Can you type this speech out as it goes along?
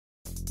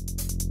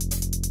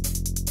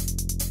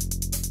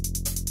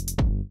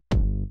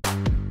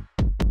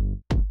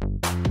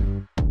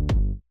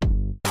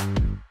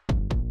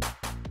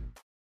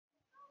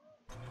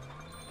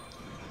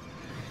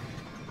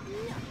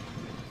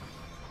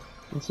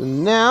So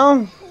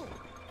now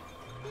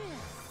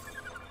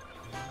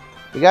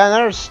we got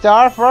another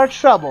star for our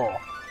trouble.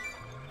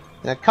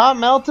 And a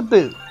continental to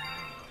boot.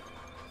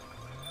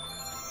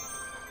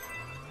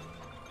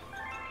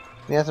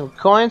 We have some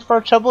coins for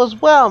our trouble as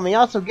well, and we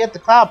also get the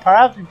cloud power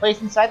up and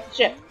placed inside the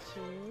ship.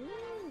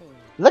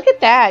 Look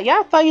at that! Yeah,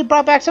 I thought you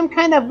brought back some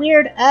kind of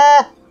weird,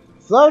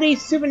 floaty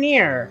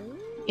souvenir.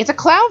 It's a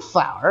cloud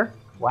flower?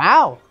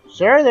 Wow.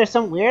 Sure, there's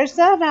some weird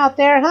stuff out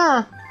there,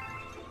 huh?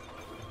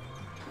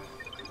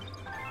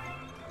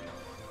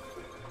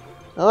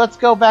 Well, let's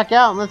go back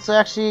out and let's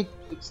actually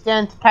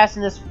extend to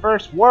passing this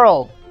first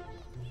world.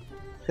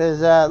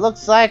 Because it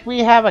looks like we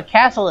have a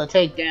castle to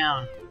take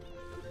down.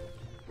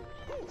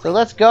 So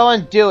let's go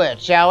and do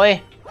it, shall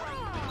we?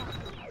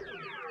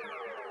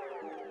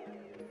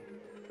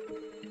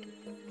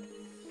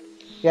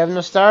 You have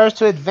no stars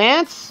to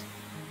advance?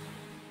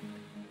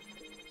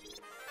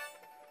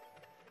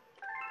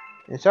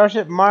 And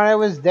Starship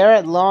Mario is there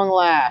at long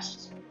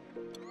last.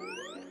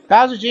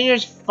 Bowser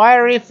Jr.'s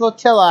fiery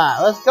flotilla.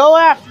 Let's go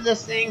after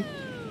this thing.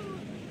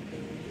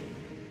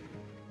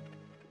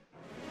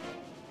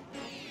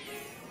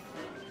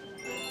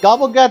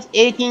 Gobblegut's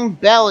aching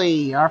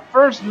belly. Our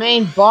first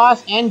main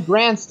boss and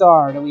Grand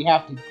Star that we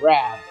have to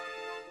grab.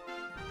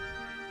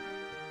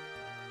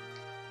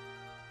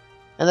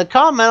 And the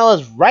continental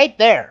is right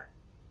there.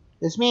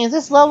 This means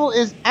this level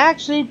is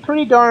actually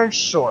pretty darn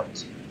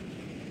short.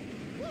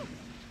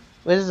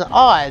 Which is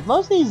odd.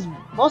 Most of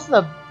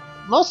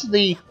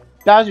the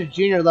Bowser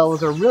Jr.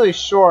 levels are really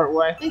short,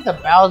 where I think the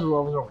Bowser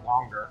levels are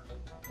longer.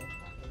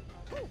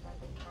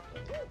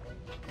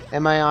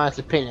 In my honest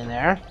opinion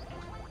there.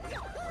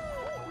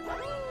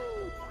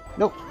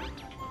 Nope.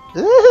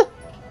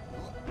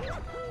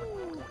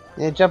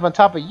 And jump on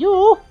top of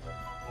you.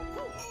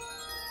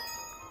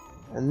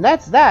 And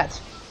that's that.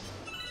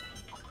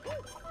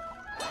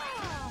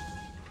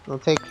 We'll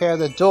take care of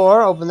the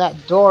door, open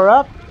that door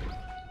up.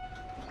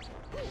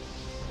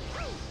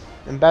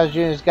 And Bowser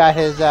Jr.'s got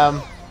his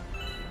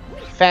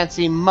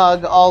fancy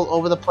mug all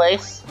over the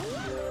place.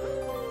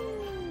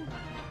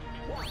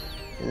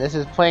 And this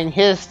is playing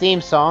his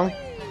theme song.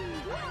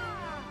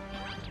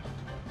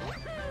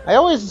 I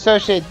always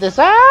associate this.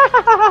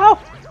 Ah!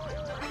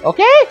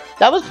 Okay,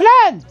 that was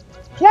planned.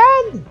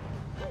 Planned.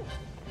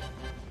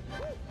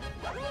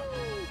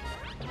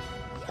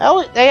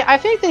 I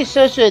think they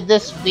associate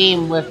this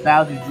theme with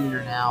Bowser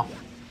Jr. now.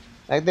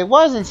 Like there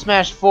was in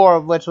Smash 4,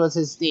 which was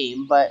his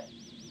theme, but.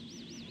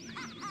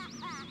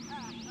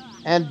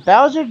 And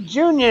Bowser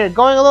Jr.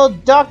 going a little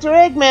Dr.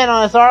 Eggman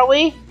on us, are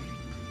we?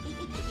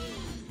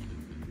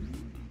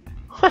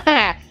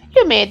 Haha,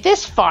 you made it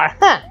this far,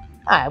 huh?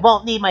 I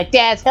won't need my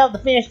dad's help to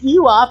finish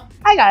you off.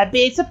 I got a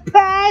big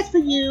surprise for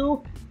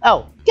you.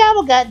 Oh,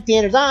 Gobblegut,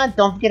 dinner's on.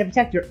 Don't forget to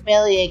protect your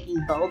belly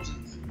aching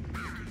bulges.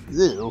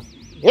 Ew.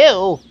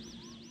 Ew.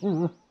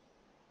 Mm.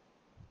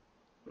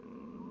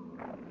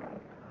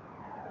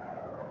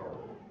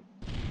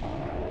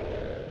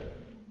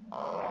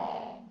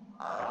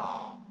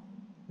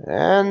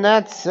 And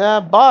that's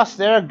boss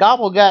there,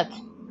 Gobblegut.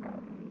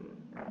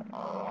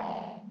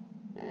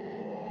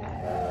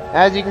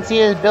 As you can see,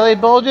 his belly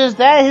bulges.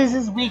 That is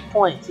his weak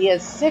point. He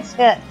has 6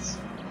 hits.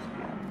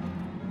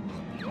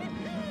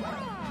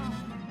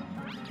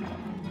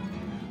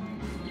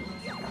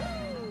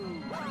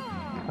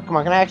 Oh, come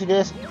on, can I actually do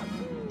this?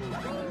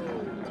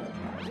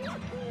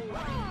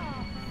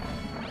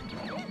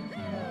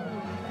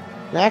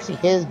 Can I actually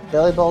hit his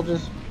belly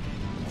bulges?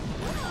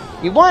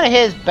 You want to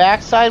hit his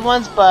backside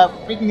ones,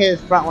 but we can hit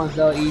his front ones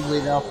though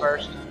easily though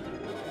first.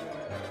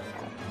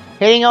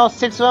 Hitting all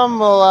 6 of them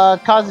will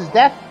cause his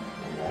death.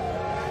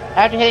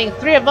 After hitting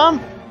 3 of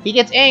them, he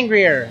gets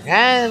angrier,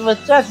 and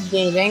with just as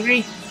getting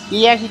angry,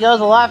 he actually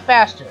goes a lot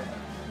faster.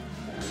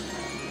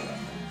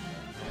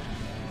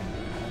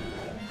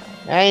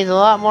 And he's a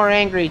lot more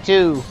angry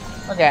too.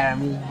 Look at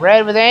him, he's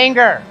red with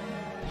anger.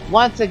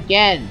 Once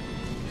again.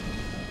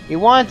 He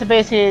wanted to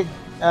basically,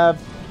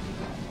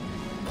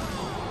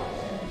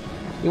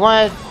 you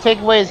want to take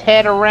away his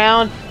head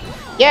around?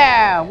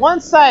 Yeah, 1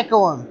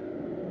 cycle him.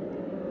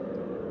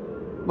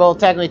 Well,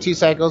 technically 2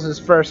 cycles, his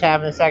first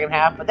half and the second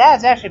half, but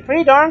that's actually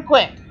pretty darn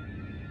quick.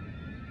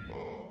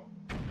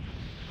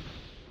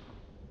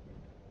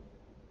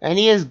 And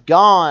he is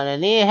gone,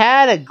 and he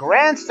had a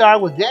Grand Star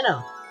within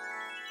him.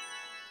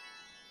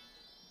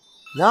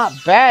 Not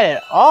bad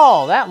at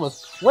all, that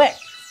was quick.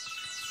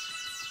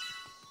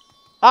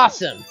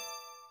 Awesome.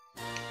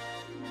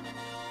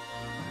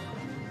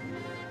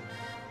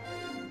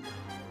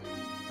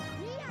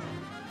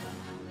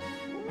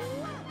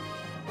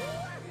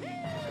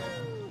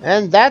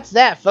 And that's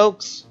that,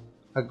 folks.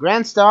 A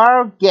Grand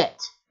Star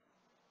get.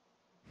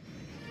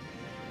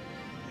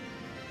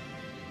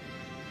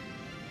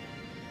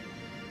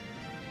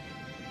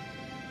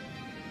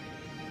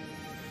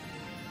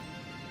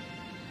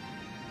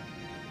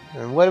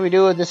 And what do we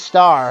do with this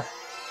star?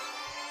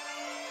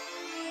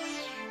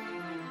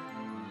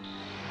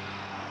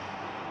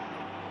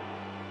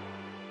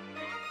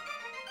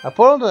 A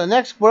portal to the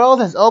next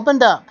world has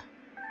opened up.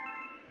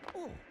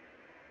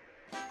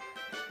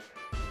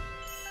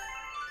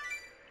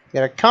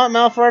 Get a comment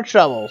out for our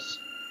troubles.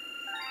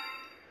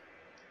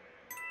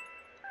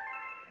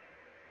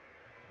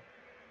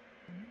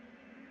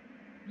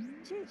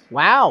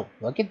 Wow,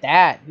 look at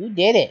that. You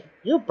did it.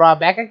 You brought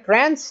back a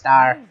Grand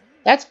Star.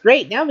 That's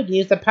great. Now we can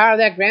use the power of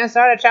that Grand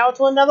Star to travel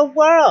to another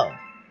world.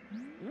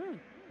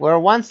 We're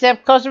one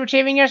step closer to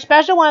achieving your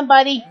special one,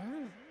 buddy.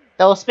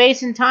 Though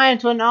space and time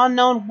to an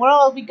unknown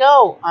world we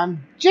go.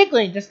 I'm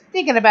jiggling just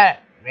thinking about it.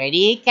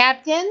 Ready,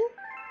 Captain?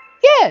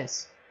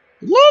 Yes.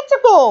 Let's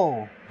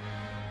go.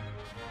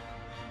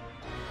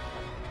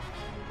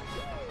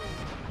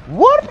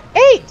 Warp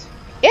 8.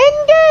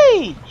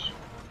 Engage.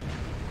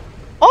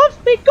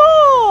 Off we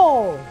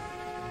go!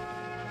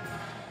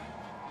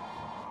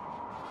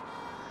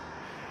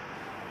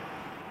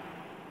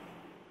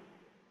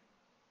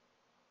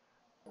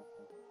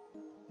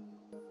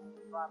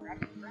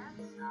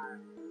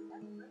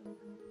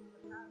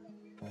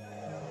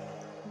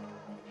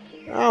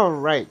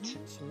 Alright.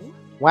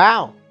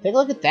 Wow, take a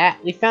look at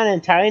that. We found an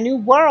entirely new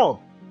world.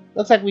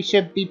 Looks like we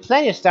should be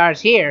plenty of stars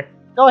here.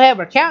 Go ahead,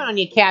 we're counting on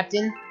you,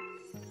 Captain.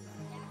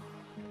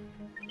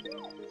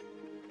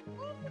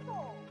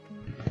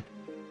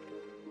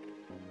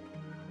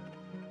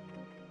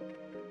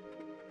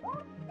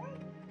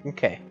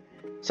 Okay.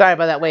 Sorry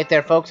about that wait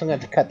there, folks. I'm going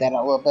to cut that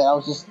out a little bit.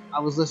 I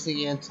was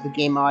listening into the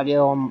game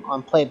audio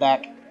on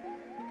playback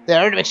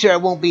there to make sure I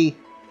won't be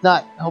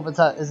hope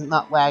it's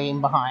not lagging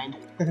behind.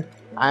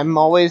 I'm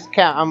always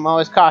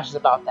cautious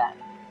about that.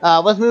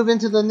 Let's move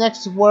into the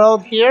next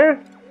world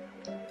here.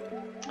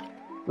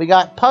 We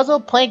got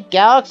Puzzle Plank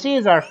Galaxy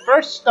as our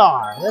first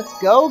star. Let's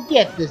go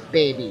get this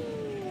baby.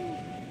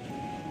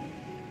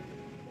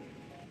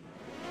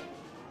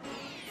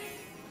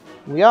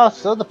 We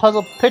also the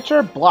puzzle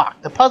picture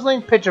block. The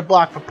puzzling picture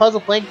block for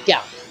Puzzle Plank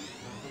Galaxy.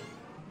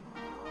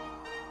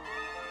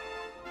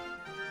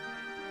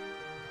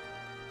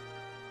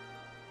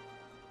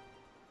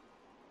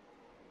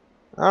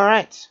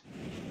 Alright.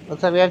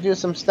 Looks like we have to do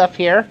some stuff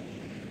here.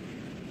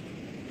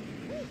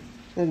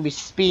 I'm gonna be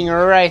speeding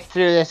right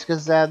through this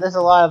because there's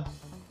a lot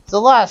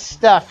of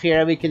stuff here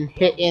that we can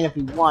hit in if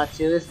we want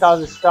to. This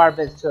causes star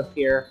bits to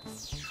appear.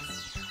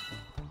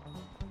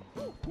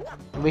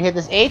 When we hit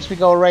this H, we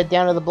go right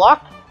down to the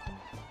block.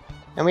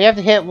 And we have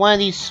to hit one of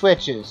these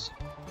switches.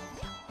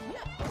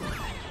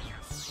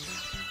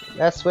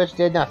 That switch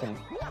did nothing.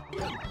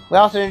 We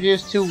also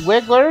introduced two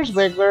Wigglers.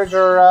 Wigglers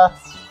are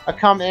a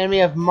common enemy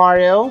of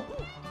Mario.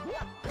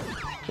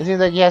 It seems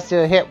like he has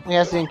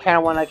to encounter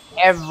one like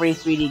every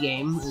 3D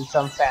game in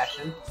some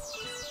fashion.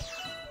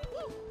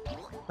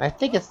 I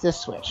think it's this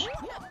switch.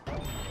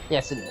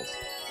 Yes, it is.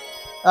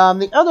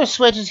 The other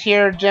switches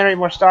here generate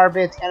more star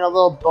bits and a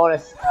little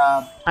bonus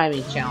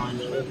timing challenge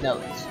with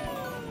notes.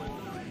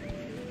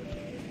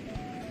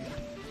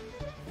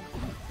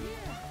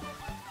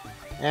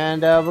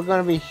 And we're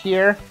going to be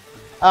here.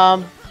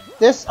 Oh,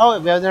 we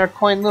have another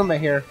Coin Luma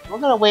here. We're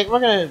gonna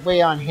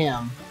wait on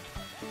him.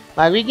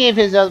 We gave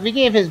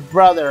his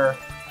brother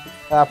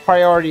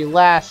priority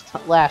last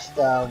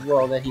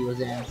world that he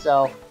was in,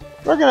 so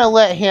we're gonna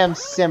let him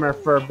simmer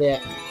for a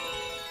bit.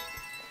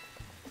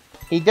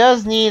 He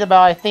does need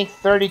about, I think,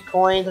 30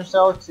 coins or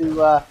so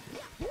to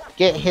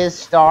get his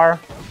star.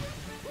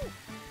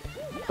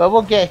 But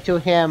we'll get to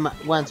him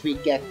once we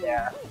get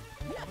there.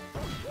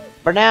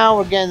 For now,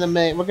 we're going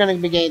to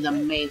be getting the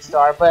main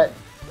star, but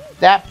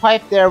that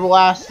pipe there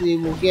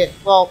we'll get,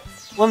 well,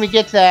 when we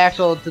get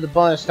to the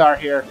bonus star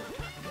here,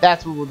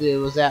 that's what we'll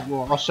do, is that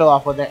I'll show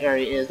off what that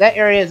area is. That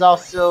area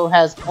also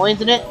has coins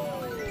in it,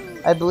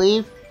 I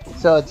believe,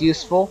 so it's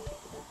useful.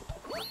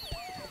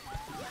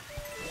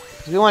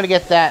 We want to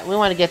get that. We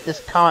want to get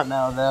this comet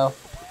medal, though.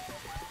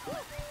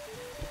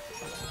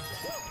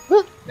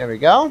 Whoop, there we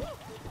go.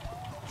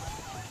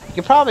 You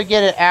can probably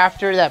get it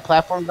after that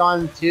platform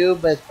gone too,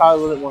 but it's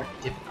probably a little bit more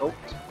difficult.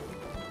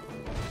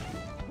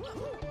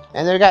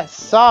 And then we got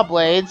saw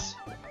blades.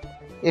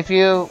 If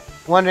you're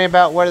wondering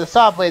about where the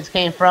saw blades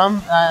came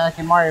from, like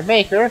in Mario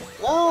Maker,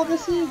 well,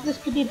 this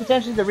could be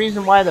potentially the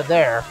reason why they're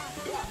there.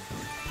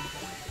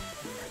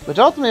 Which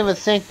ultimately would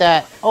think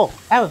that, oh,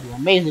 that would be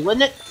amazing,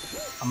 wouldn't it?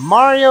 A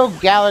Mario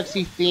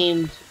Galaxy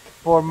themed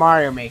for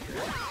Mario Maker.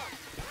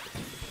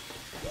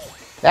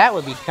 That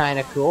would be kind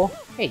of cool.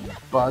 Hey, you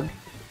bug.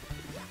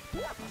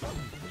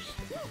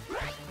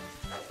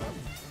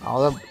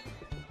 All the...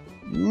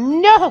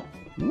 No!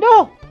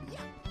 No!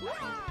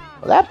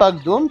 Well, that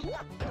bug's doomed.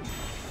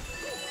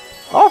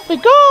 Off we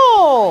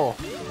go!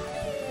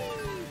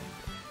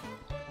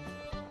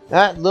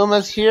 That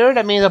Luma's here.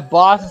 That means a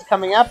boss is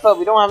coming up, but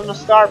we don't have enough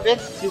star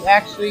bits to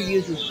actually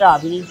use the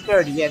shop. We need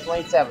 30. We have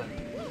 27.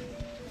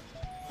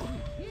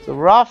 So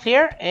we're off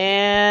here,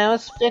 and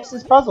let's fix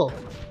this puzzle.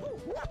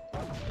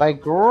 By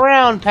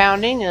ground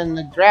pounding, and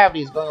the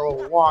gravity is going a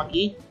little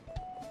wonky.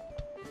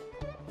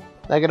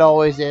 Like it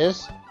always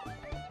is.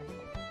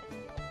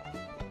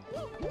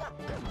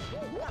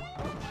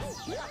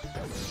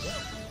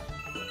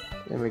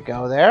 There we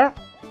go there.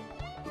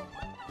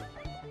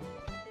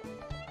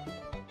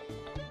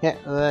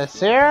 Hit this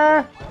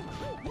here.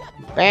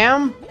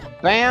 Bam,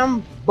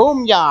 bam,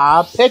 boom,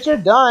 ya. Picture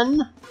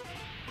done.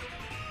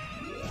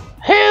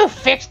 Who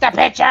fixed the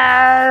picture?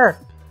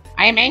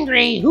 I am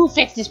angry. Who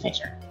fixed this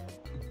picture?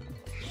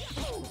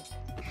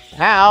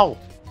 Ow.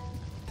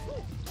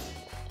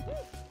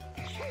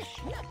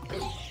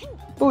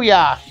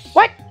 Booyah.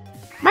 What?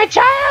 My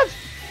child?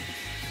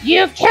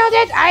 You killed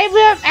it. I am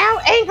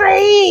out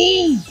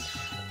angry.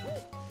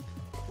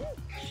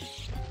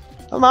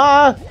 Come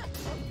on.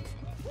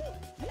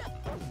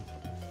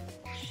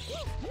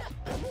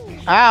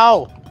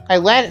 Ow. I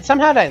landed.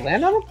 Somehow did I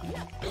land on him?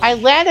 I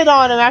landed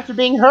on him after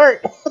being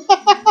hurt.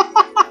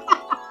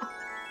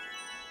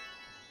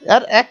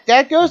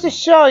 that goes to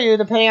show you,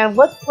 depending on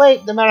what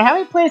play, no matter how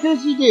many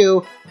playthroughs you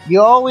do,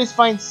 you always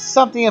find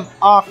something of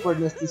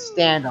awkwardness to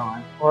stand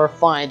on or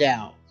find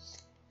out.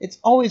 It's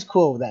always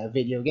cool with that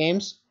video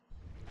games.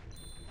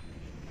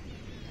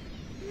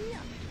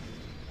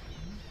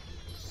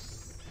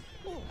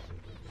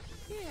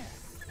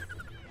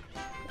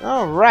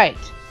 Alright.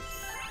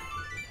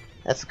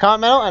 That's the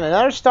Comet Medal and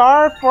another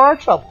star for our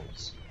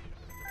troubles.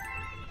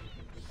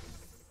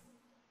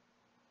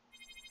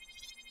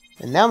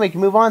 And now we can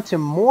move on to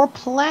more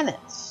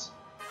planets.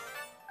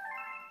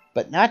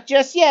 But not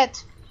just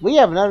yet. We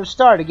have another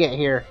star to get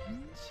here.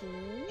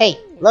 Hey,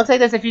 looks like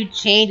there's a few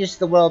changes to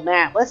the world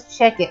map. Let's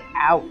check it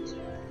out.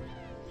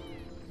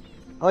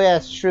 Oh yeah,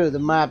 it's true. The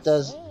map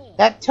does.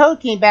 That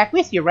Toad came back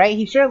with you, right?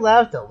 He sure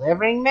loves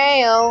delivering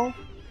mail.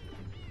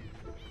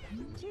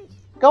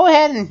 Go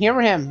ahead and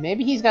hear him.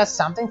 Maybe he's got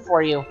something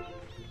for you.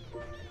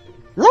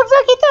 Looks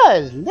like he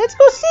does. Let's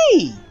go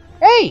see.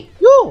 Hey,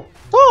 you,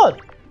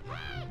 Toad.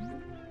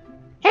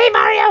 Hey,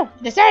 Mario.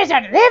 The stars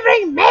are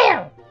delivering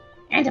mail.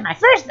 And my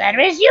first letter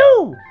is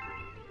you.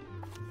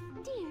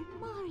 Dear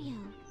Mario.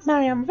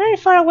 Mario, I'm very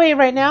far away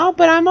right now,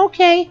 but I'm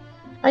okay.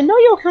 I know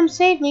you'll come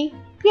save me.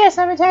 Yes,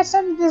 I've attached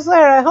something to this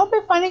letter. I hope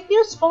you find it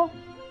useful.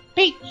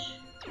 Peach.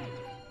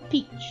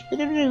 Peach.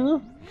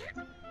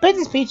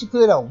 Princess Peach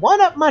included a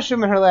one-up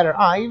mushroom in her letter.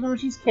 Aw, even when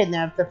she's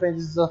kidnapped, the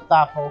princess is so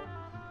thoughtful.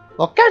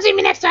 Well, come see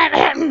me next time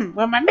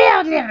with my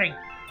mail delivery.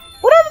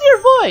 What happened to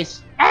your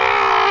voice?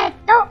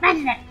 Don't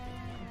mention it.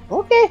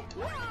 Okay.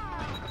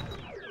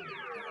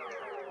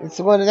 Let's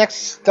go to the next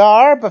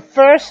star, but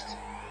first,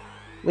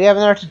 we have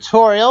another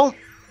tutorial.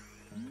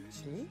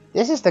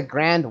 This is the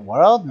Grand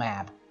World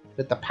Map.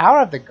 With the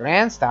power of the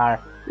Grand Star,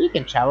 we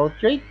can travel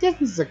great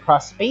distances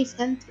across space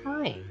and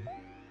time.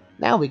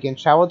 Now we can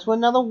travel to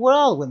another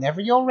world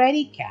whenever you're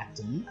ready,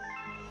 Captain.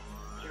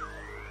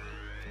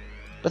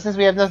 But since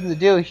we have nothing to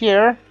do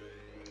here,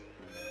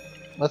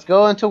 let's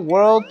go into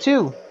World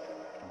 2.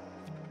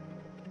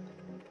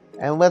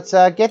 And let's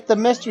get the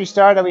mystery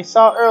star that we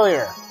saw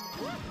earlier.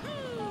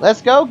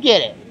 Let's go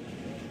get it.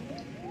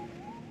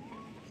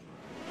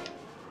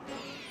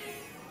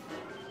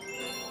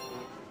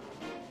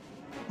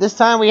 This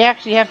time we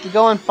actually have to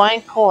go and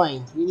find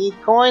coins. We need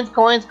coins,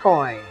 coins,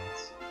 coins.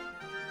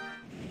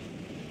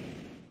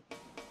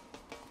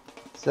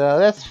 So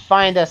let's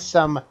find us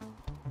some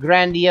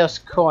grandiose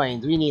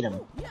coins. We need them.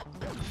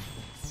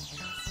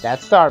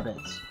 That's star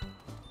bits.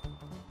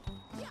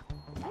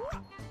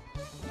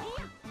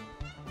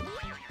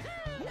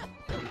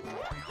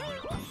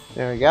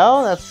 There we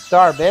go. That's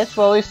star bits.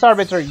 Well, these star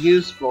bits are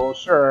useful,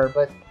 sure,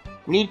 but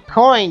we need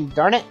coins,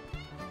 darn it.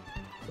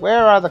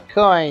 Where are the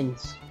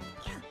coins?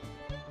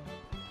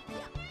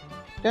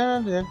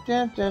 Dun, dun,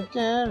 dun, dun,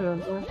 dun, dun,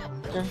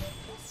 dun, dun.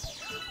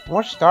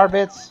 More star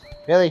bits?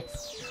 Really?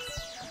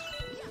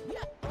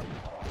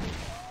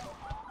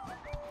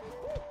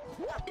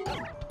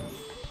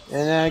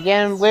 And then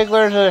again,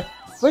 Wigglers are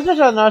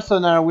also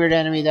another weird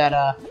enemy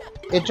that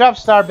it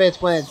drops star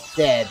bits when it's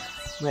dead,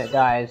 when it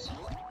dies.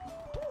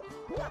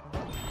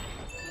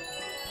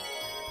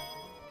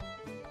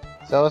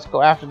 So let's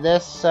go after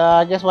this.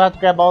 I guess we'll have to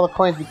grab all the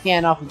coins we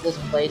can off of this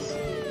place.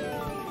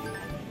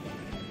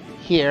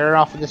 Here,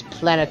 off of this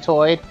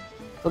planetoid.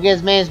 We'll get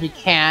as many as we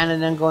can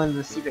and then go into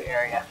the secret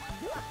area.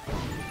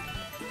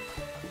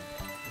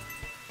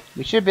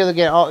 We should be able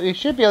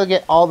to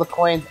get all the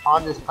coins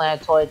on this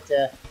planetoid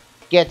to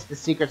get to the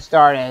secret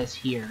star that is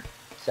here.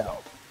 So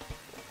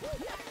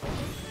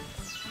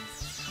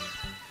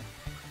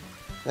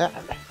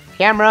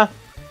camera.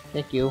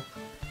 Thank you.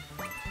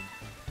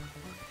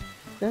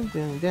 Dun,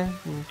 dun, dun,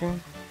 dun,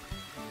 dun.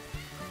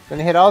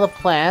 Gonna hit all the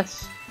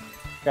plants.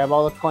 Grab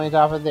all the coins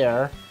off of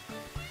there.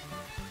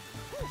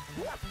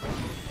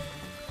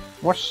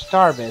 More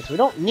star bits. We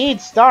don't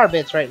need star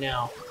bits right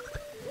now.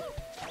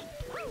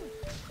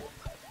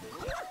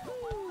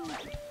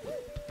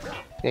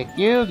 Thank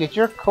you. Get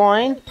your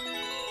coin.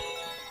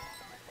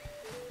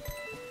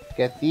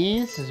 Get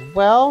these as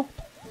well.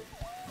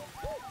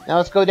 Now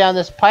let's go down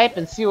this pipe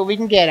and see what we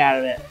can get out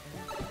of it.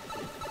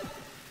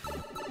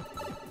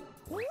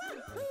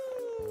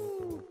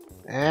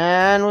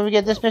 And when we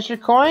get this mystery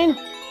coin,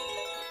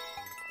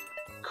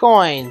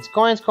 coins,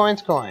 coins,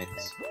 coins,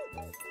 coins.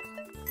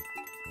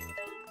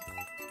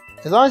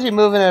 As long as you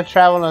move in and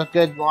travel in a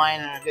good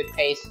line and a good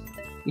pace,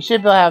 you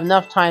should be able to have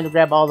enough time to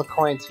grab all the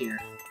coins here.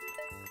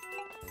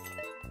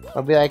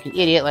 Or be like an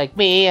idiot like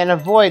me and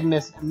avoid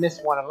miss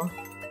one of them.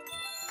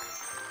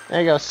 There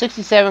you go,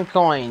 67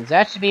 coins.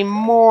 That should be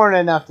more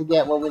than enough to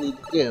get what we need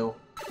to do.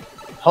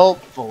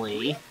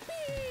 Hopefully.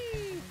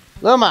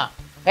 Luma!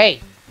 Hey,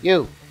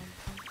 you!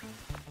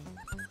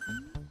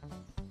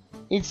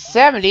 Need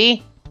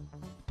 70?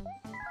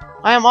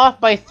 I am off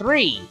by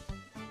 3.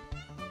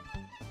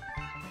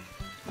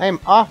 I am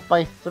off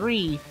by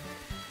 3.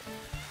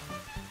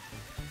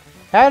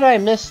 How did I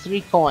miss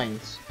 3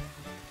 coins?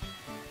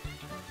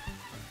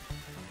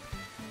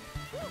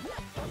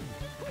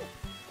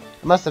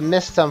 I must have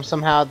missed some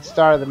somehow at the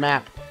start of the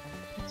map.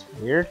 That's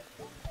weird.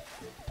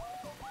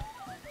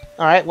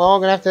 Alright, well,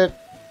 I'm gonna have to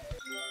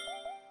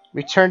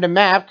return to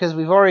map because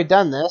we've already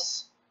done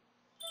this.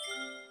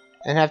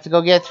 And have to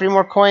go get 3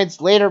 more coins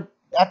later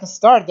at the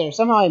start there.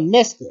 Somehow I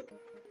missed it.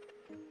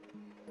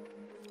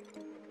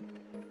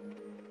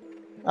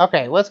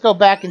 Okay, let's go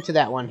back into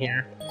that one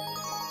here.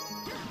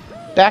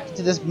 Back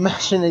into this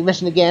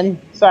mission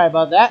again. Sorry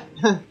about that.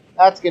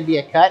 That's gonna be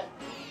a cut.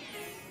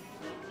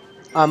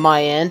 On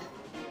my end.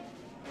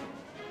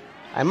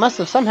 I must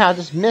have somehow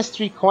just missed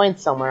 3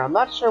 coins somewhere. I'm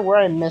not sure where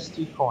I missed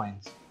 3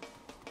 coins.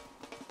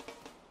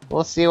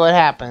 We'll see what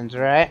happens,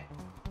 right?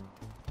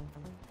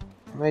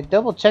 When I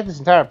double check this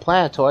entire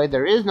planetoid,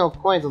 there is no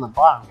coins on the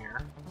bottom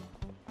here.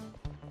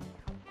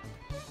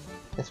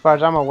 As far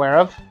as I'm aware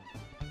of.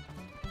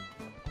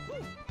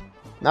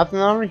 Nothing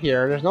over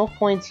here. There's no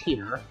coins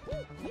here.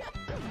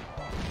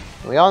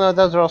 We all know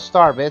those are all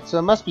star bits, so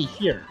it must be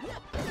here.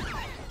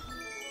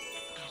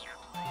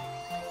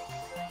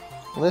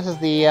 Well, this is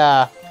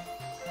the,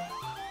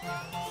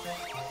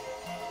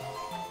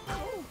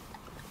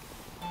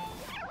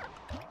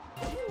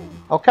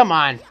 Oh, come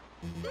on!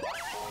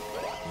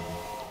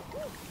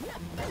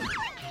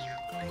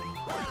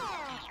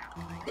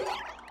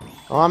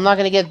 Well, I'm not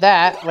gonna get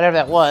that, whatever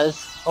that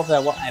was.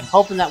 I'm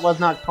hoping that was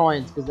not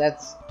coins, because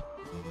that's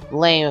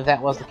lame if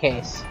that was the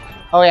case.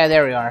 Oh yeah,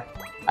 there we are.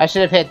 I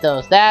should have hit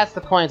those. That's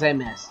the coins I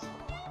missed.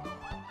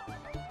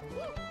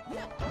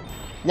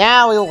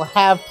 Now we will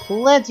have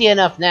plenty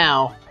enough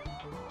now.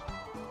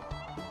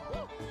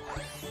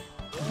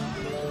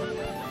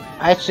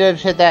 I should have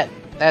hit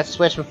that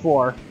switch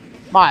before.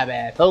 My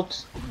bad,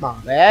 folks. My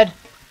bad.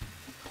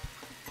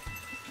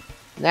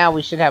 Now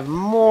we should have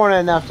more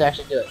than enough to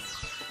actually do it.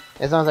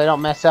 As long as I don't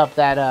mess up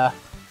that,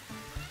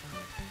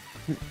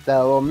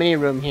 the little mini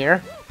room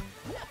here.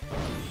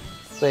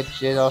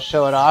 Which is, I'll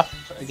show it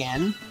off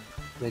again.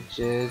 Which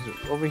is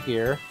over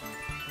here.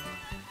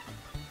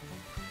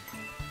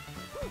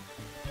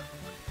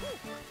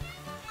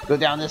 Go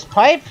down this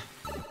pipe.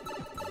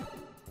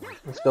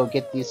 Let's go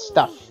get these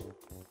stuff.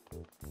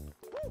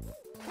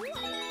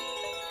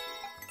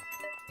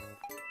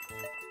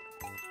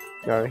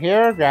 Go over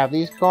here, grab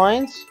these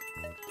coins.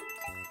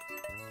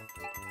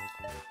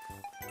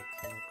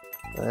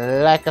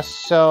 Like a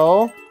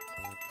so.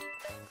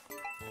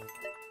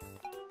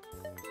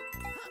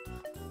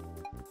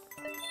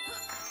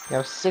 We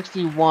have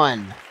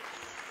 61.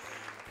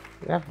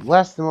 We have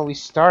less than what we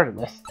started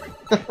with.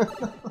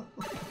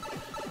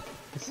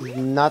 This is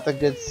not a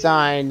good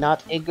sign.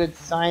 Not a good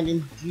sign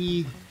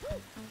indeed.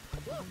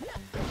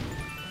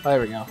 Oh,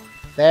 there we go.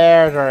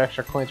 There's our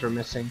extra coins we're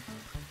missing.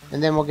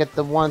 And then we'll get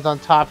the ones on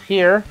top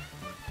here.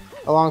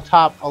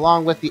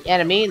 Along with the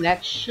enemy, and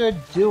that should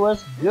do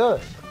us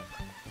good.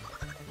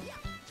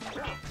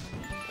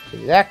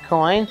 Give me that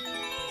coin.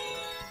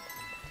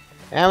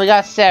 And we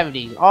got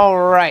 70.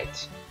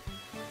 Alright.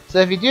 So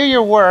if you do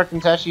your work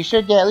and such, you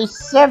should get at least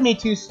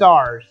 72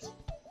 stars.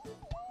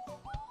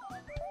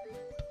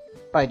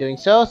 By doing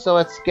so,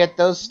 let's get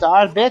those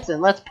star bits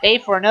and let's pay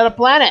for another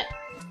planet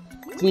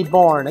to be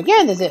born.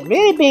 Again, is it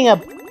really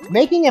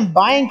making and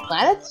buying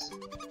planets?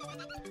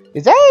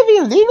 Is that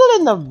even legal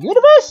in the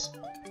universe?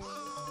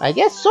 I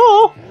guess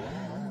so.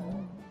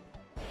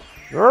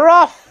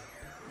 Rough.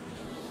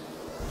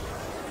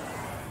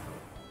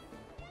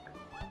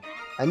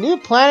 A new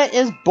planet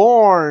is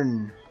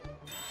born.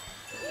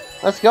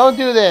 Let's go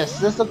do this.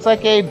 This looks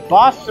like a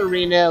boss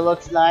arena, it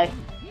looks like.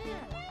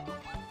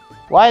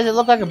 Why does it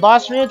look like a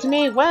boss arena to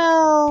me?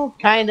 Well,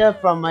 kind of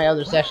from my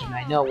other session.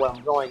 I know what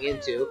I'm going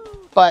into.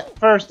 But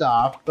first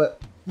off,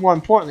 but more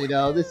importantly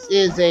though, this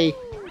is a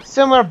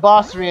similar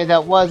boss arena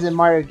that was in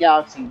Mario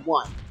Galaxy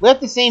 1. With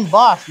the same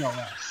boss, no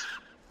less.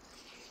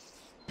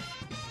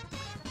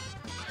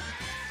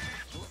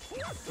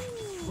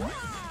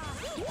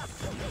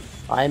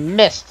 I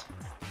missed.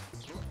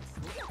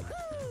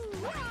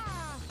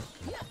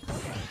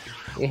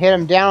 You hit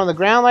him down on the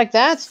ground like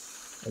that,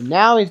 and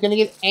now he's gonna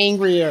get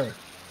angrier.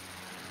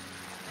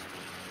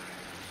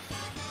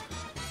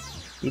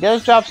 He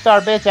does drop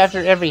star bits after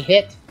every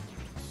hit,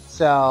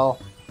 so,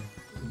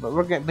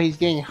 but he's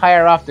getting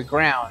higher off the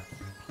ground.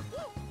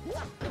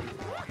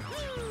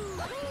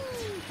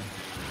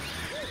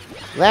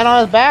 Land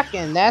on his back,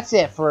 and that's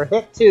it for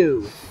hit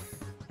 2.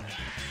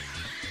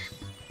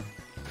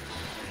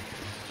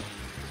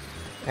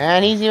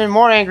 And he's even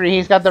more angry.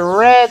 He's got the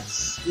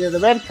the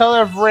red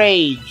color of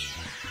rage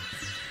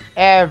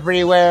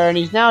everywhere, and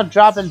he's now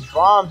dropping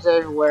bombs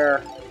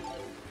everywhere.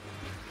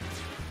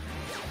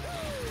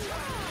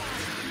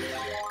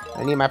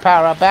 I need my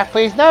power up back,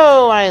 please.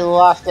 No, I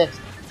lost it.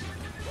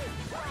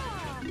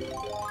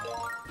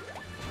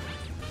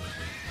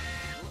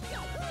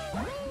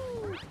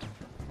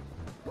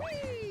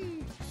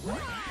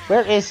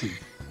 Where is he?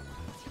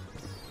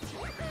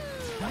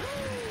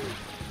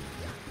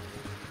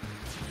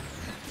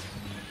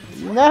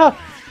 No.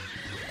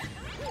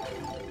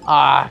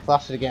 Ah,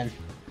 lost it again.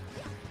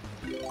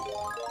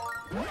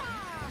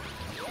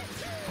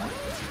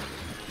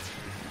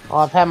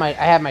 Oh, I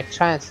had my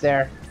chance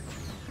there.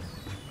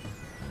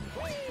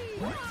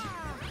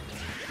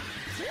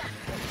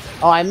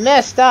 Oh, I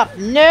messed up.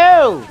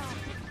 No!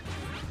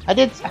 I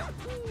did.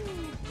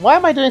 Why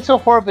am I doing so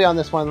horribly on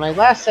this one? My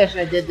last session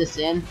I did this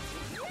in.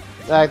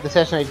 Like the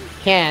session I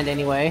canned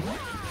anyway.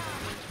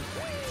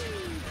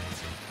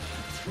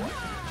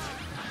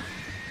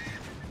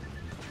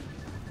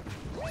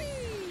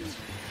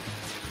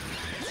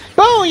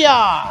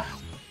 Booyah!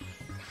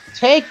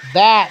 Take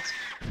that!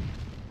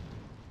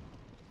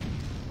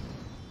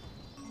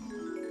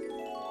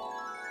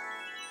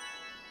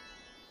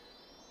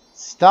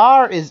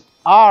 Star is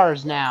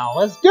ours now.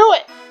 Let's do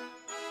it!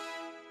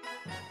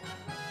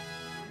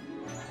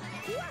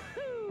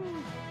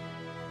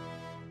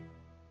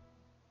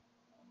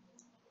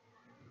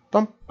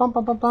 Bum bum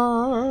bum bum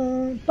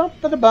bum bum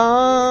ba da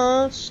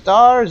bum.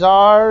 Star's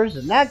ours,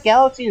 and that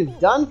galaxy is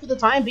done for the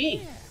time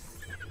being.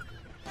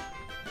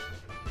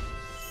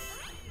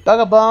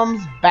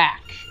 Bugabum's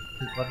back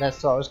is what that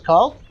star is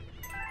called.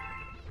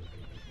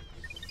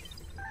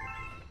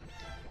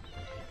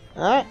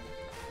 Alright.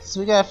 So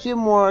we got a few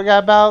more. We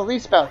got at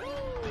least about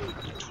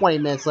 20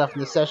 minutes left in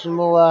the session.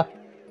 We'll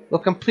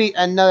complete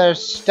another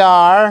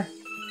star.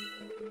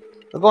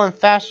 We're going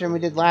faster than we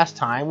did last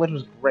time, which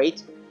was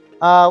great.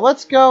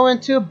 Let's go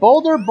into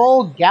Boulder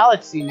Bowl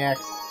Galaxy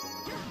next.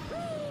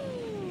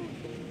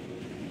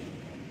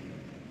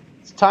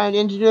 It's time to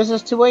introduce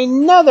us to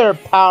another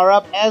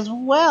power-up as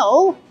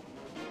well.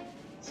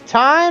 It's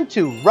time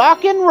to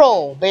rock and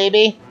roll,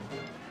 baby.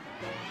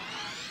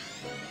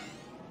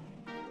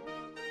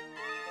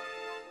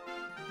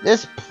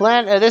 This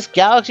this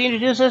galaxy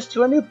introduces us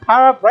to a new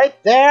power-up right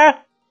there.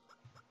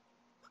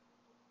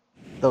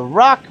 The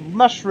Rock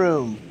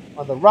Mushroom.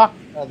 Or the Rock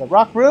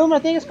Room, I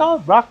think it's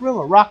called? Rock Room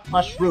or Rock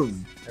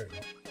Mushroom.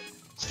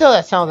 Still,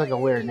 that sounds like a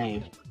weird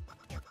name.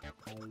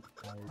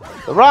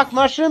 The Rock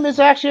Mushroom is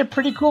actually a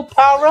pretty cool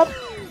power-up.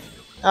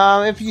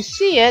 If you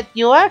see it,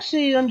 you'll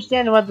actually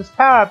understand what this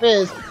power-up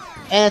is.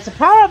 And it's a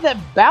power-up that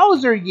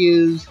Bowser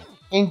used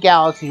in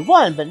Galaxy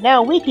 1, but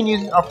now we can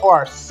use it for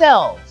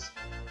ourselves.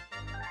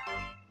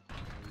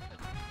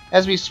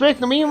 As we swing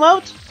the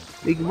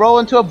Wiimote, we can roll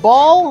into a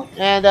ball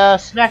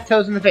and smack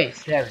Toes in the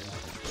face. There we go.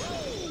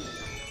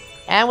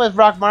 And with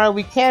Rock Mario,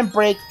 we can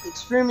break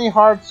extremely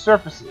hard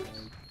surfaces.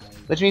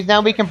 Which means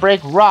now we can break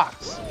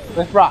rocks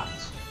with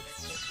rocks.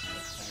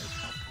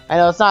 I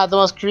know it's not the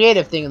most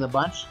creative thing in the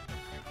bunch.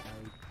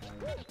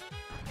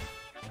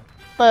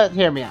 But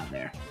hear me out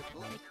there.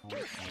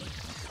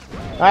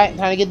 Alright,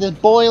 time to get this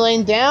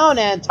boiling down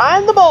and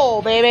time the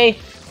bowl, baby!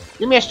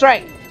 Give me a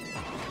strike!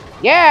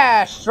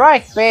 Yeah,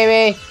 strike,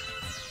 baby!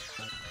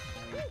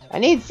 I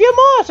need a few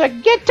more so I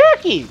can get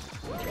turkey!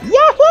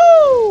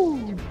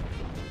 Yahoo!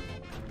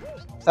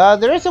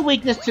 There is a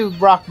weakness to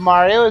Rock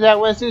Mario, that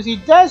when as soon as he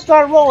does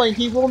start rolling,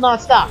 he will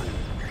not stop.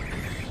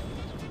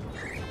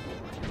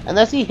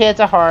 Unless he hits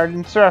a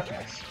hardened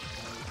surface.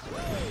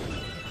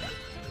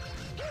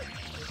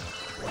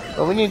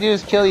 What we need to do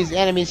is kill these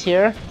enemies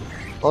here.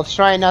 We'll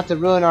try not to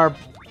ruin our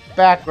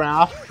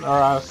background, or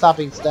our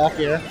stopping stuff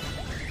here.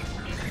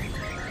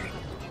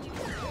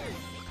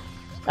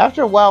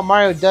 After a while,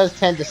 Mario does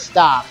tend to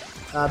stop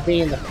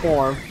being in the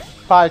form.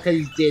 Probably because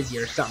he's dizzy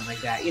or something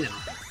like that, you know.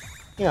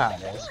 You know how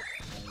it is.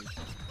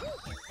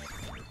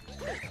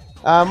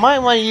 Might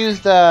want to use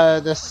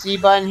the C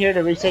button here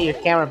to reset your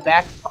camera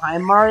back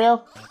behind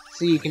Mario,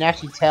 so you can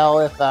actually tell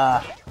if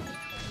so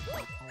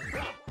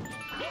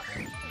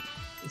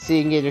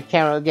you can get your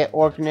camera to get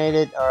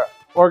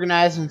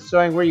organized and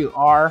showing where you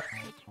are.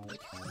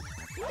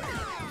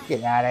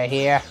 Get out of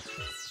here.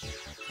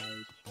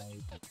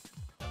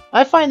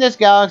 I find this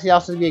galaxy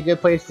also to be a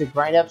good place to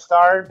grind up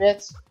star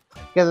bits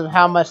because of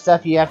how much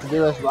stuff you have to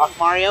do with Rock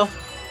Mario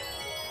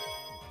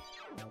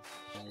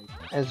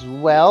as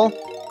well.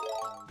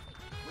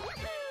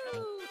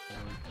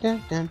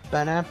 Dun, dun,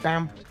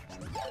 ba-da-bam.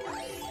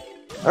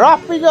 And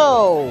off we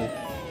go!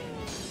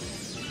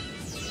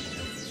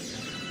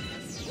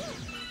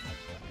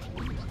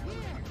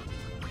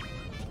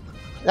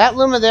 That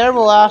Luma there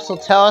will also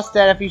tell us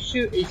that if you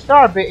shoot a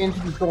star bit into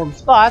the golden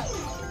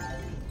spots,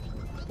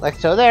 like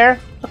so there,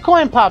 a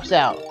coin pops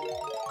out.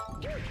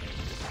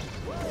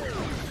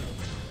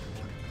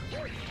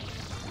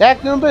 That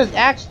Goomba is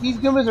these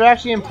Goombas are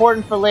actually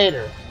important for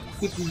later.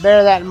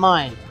 Bear that in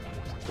mind.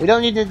 We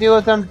don't need to do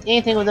with them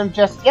anything with them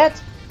just yet,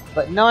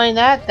 but knowing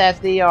that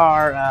they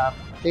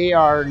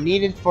are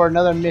needed for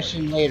another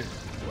mission later.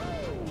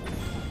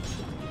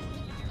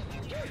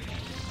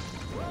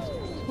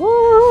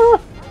 Woo!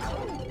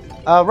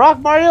 Rock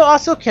Mario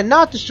also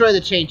cannot destroy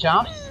the Chain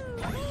Chomps.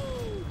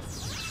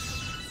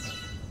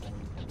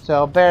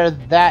 So bear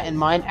that in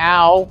mind.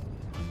 Ow!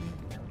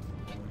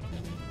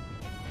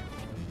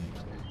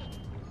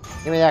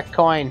 Give me that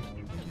coin.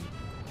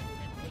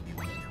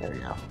 There we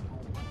go.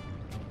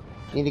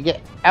 Need to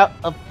get out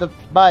of the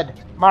mud.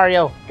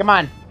 Mario, come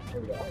on.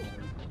 There we go.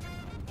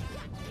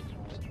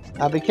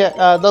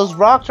 Because those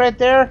rocks right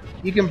there,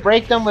 you can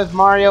break them with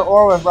Mario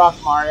or with Rock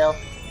Mario,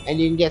 and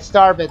you can get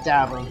star bits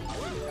out of them.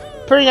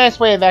 Pretty nice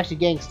way of actually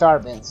getting star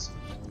bits.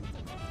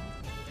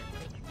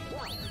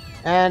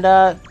 And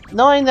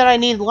knowing that I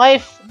need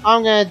life,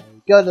 I'm gonna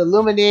go to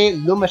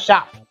Luma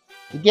Shop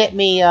to get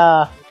me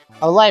a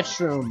life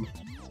shroom.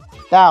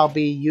 That'll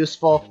be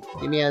useful.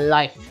 Give me a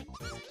life.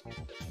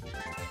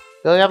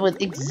 Going up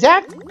with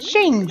Exact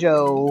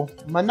Changeo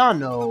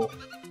Manano.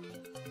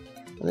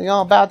 They're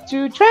all about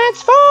to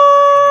transform!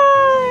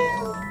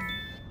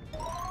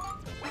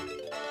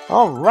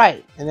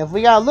 Alright, and if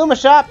we got a Luma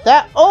Shop,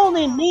 that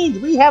only means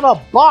we have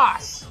a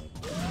boss!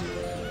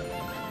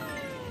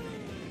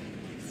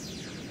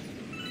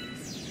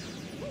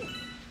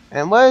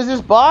 And what is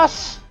this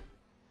boss?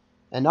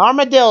 An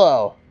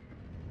armadillo.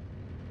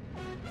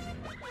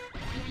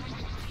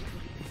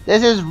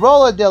 This is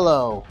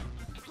Rolladillo.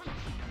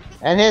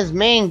 And his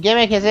main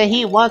gimmick is that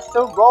he wants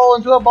to roll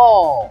into a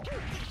ball.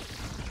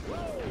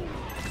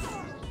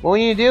 What we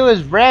need to do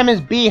is ram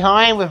his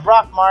behind with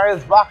Rock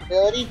Mario's rock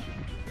ability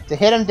to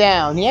hit him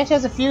down. He actually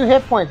has a few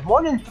hit points,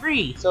 more than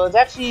 3, so it's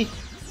actually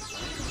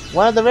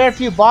one of the rare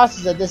few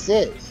bosses that this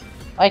is.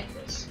 Like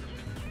this.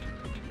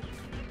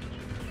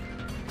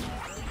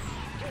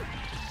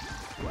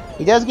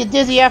 He does get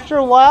dizzy after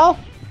a while,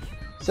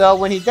 so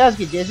when he does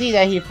get dizzy,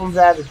 then he comes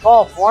out of his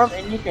ball form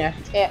and you can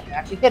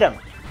actually hit him.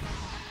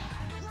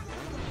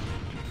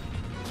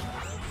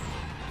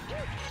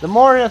 The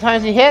more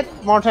times you hit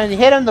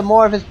him, the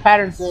more of his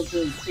pattern's going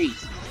to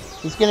increase.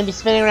 He's going to be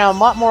spinning around a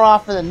lot more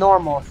often than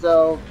normal,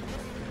 so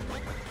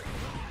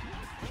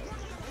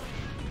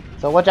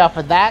watch out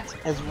for that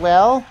as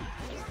well.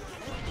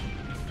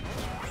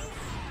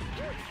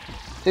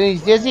 So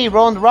he's dizzy,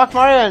 rolling the Rock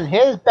Mario on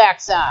his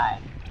backside.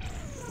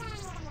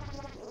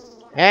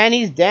 And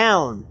he's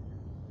down.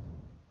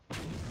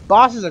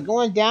 Bosses are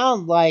going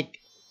down like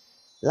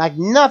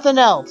nothing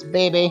else,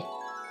 baby.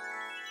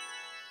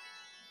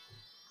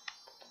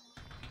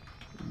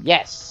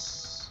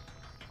 Yes.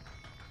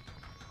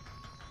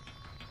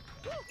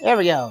 There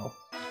we go.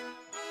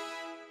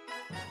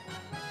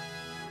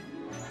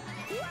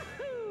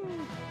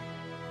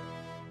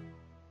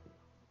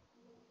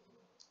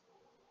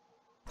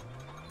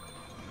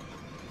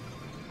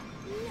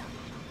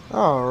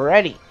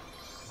 Alrighty.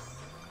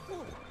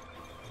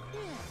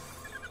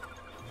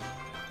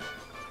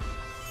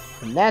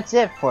 And that's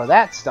it for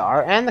that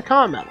star and the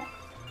common medal.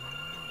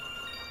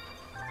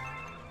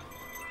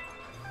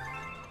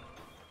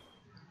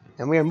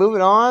 And we are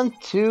moving on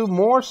to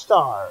more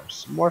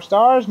stars. More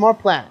stars, more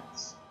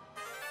planets.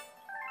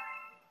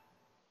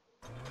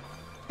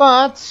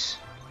 But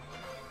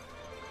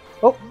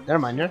oh, never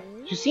mind her.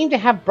 You seem to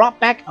have brought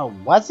back a,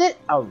 was it?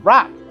 A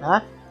rock,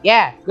 huh?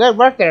 Yeah, good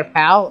work there,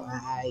 pal.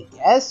 I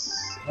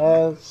guess.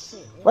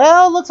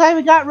 Well, looks like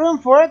we got room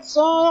for it,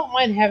 so I don't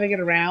mind having it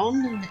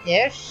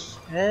around-ish.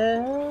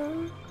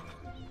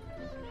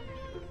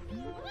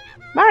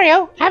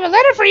 Mario, I have a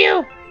letter for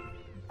you!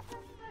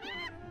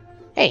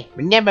 Hey,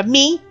 remember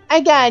me?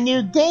 I got a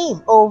new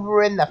game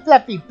over in the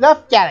Fluffy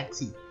Fluff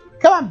Galaxy.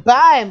 Come on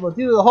by and we'll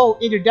do the whole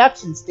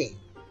introduction stage.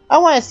 I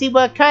want to see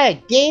what kind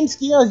of game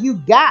skills you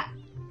got.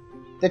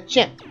 The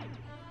chimp.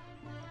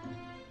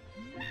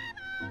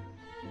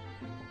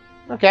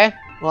 Okay,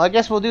 well I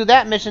guess we'll do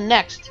that mission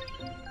next.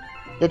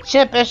 The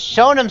chimp has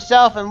shown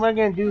himself and we're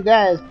going to do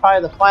that as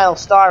probably the final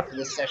star for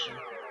this session.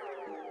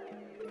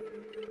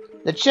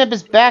 The chimp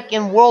is back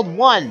in World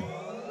 1.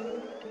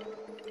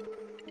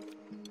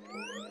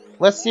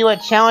 Let's see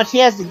what challenge he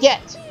has to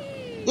get.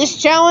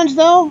 This challenge,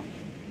 though,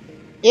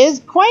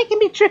 can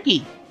be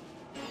tricky.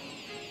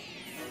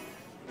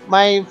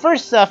 My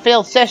first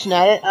failed session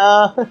at it,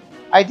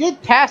 I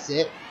did pass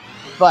it,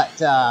 but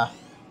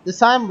this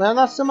time, well,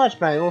 not so much,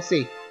 but we'll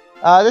see.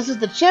 This is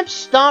the Chimp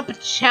Stomp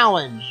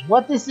Challenge.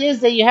 What this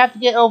is that you have to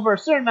get over a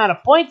certain amount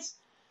of points.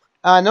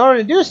 In order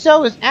to do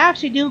so is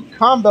actually do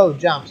combo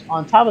jumps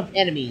on top of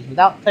enemies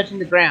without touching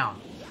the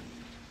ground.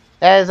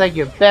 That is like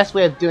your best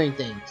way of doing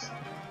things.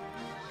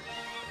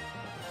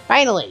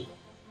 Finally!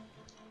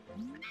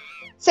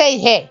 Say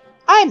hey,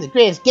 I'm the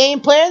greatest game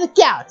player in the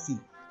galaxy.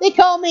 They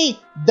call me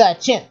the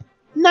Chimp.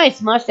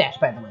 Nice mustache,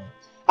 by the way.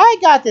 I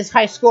got this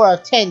high score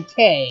of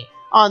 10K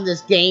on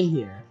this game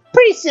here.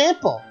 Pretty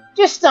simple.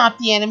 Just stomp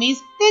the enemies,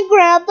 then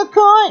grab the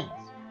coins.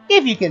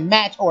 If you can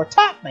match or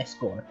top my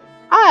score,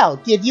 I'll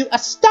give you a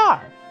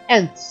star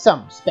and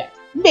some respect.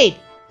 Maybe.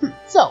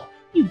 So,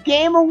 you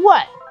game or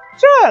what?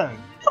 Sure,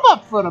 come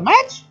up for the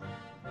match.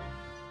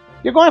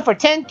 You're going for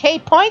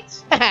 10K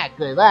points? Haha,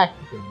 good luck.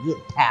 You can get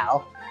it,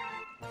 pal.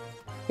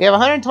 We have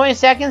 120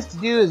 seconds to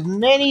do as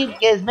many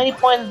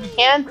points as we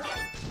can.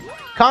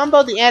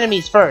 Combo the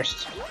enemies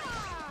first.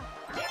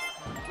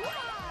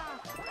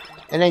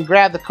 And then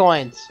grab the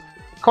coins.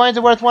 Coins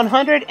are worth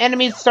 100.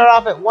 Enemies start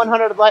off at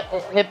 100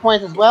 hit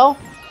points as well.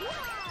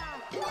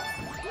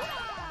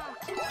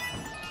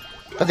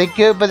 But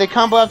they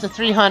combo up to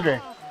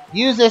 300.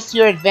 Use this to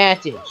your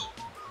advantage.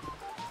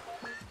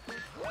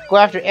 Go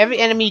after every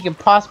enemy you can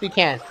possibly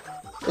can.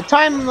 The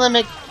time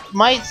limit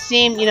might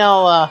seem, you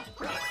know,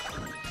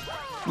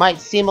 might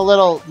seem a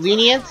little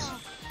lenient.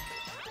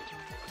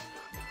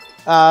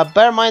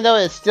 Bear in mind though,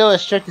 it's still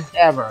as strict as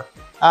ever.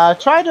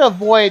 Try to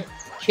avoid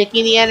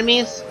kicking the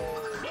enemies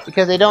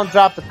because they don't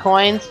drop the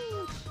coins.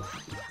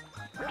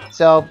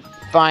 So,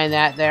 find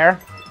that there.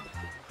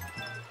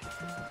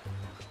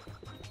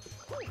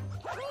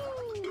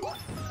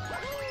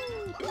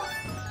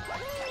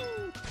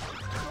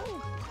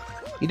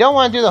 You don't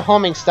want to do the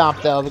homing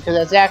stomp though, because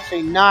that's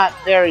actually not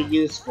very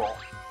useful.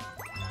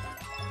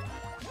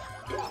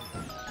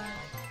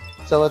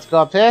 So let's go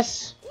up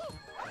this.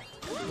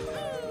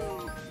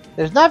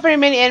 There's not very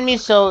many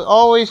enemies, so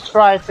always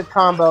try to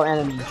combo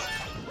enemies.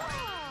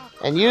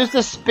 And use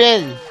the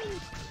spin.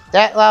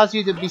 That allows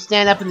you to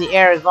stand up in the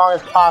air as long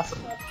as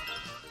possible.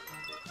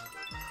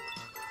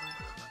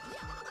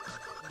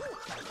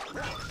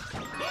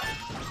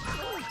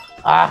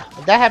 Ah,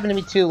 that happened to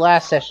me too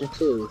last session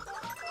too.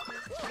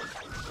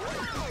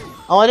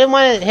 Oh, I didn't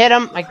want to hit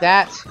him like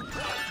that.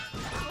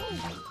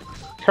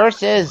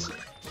 Curses.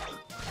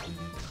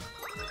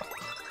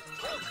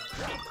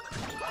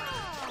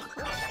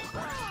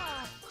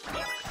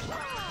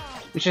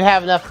 We should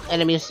have enough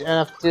enemies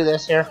enough to do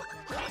this here.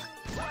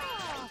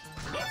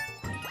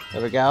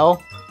 There we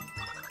go.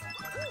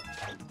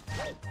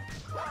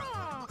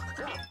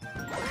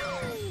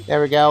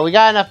 There we go. We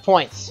got enough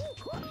points.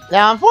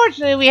 Now,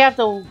 unfortunately, we have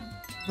to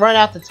run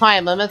out the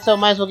time limit, so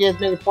might as well get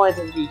as many points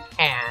as we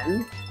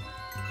can.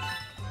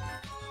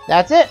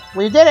 That's it.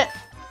 We did it.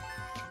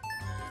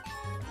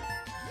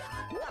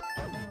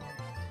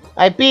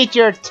 I beat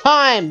your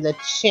time, the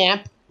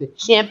champ. The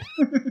chimp.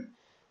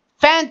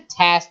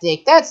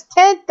 Fantastic. That's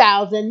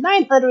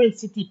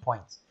 10,960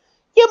 points.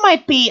 You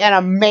might be an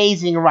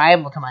amazing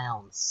rival to my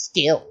own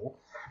skill.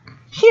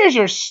 Here's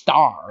your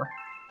star.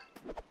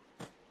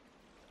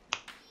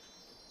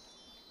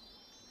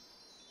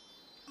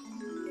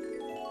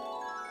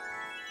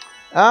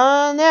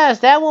 Yes,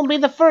 that won't be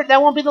the first.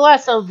 That won't be the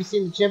last time we'll be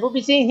seeing the chimp. We'll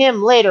be seeing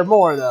him later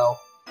more, though.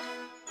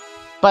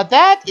 But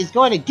that is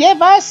going to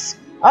give us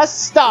a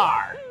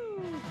star.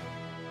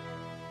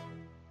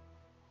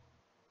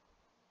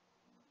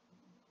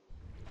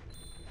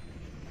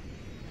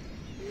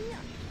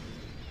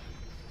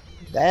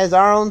 That is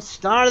our own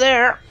star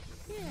there.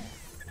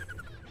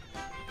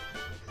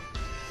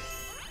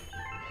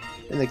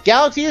 And the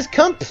galaxy is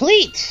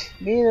complete!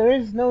 Meaning there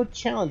is no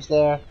challenge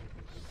there.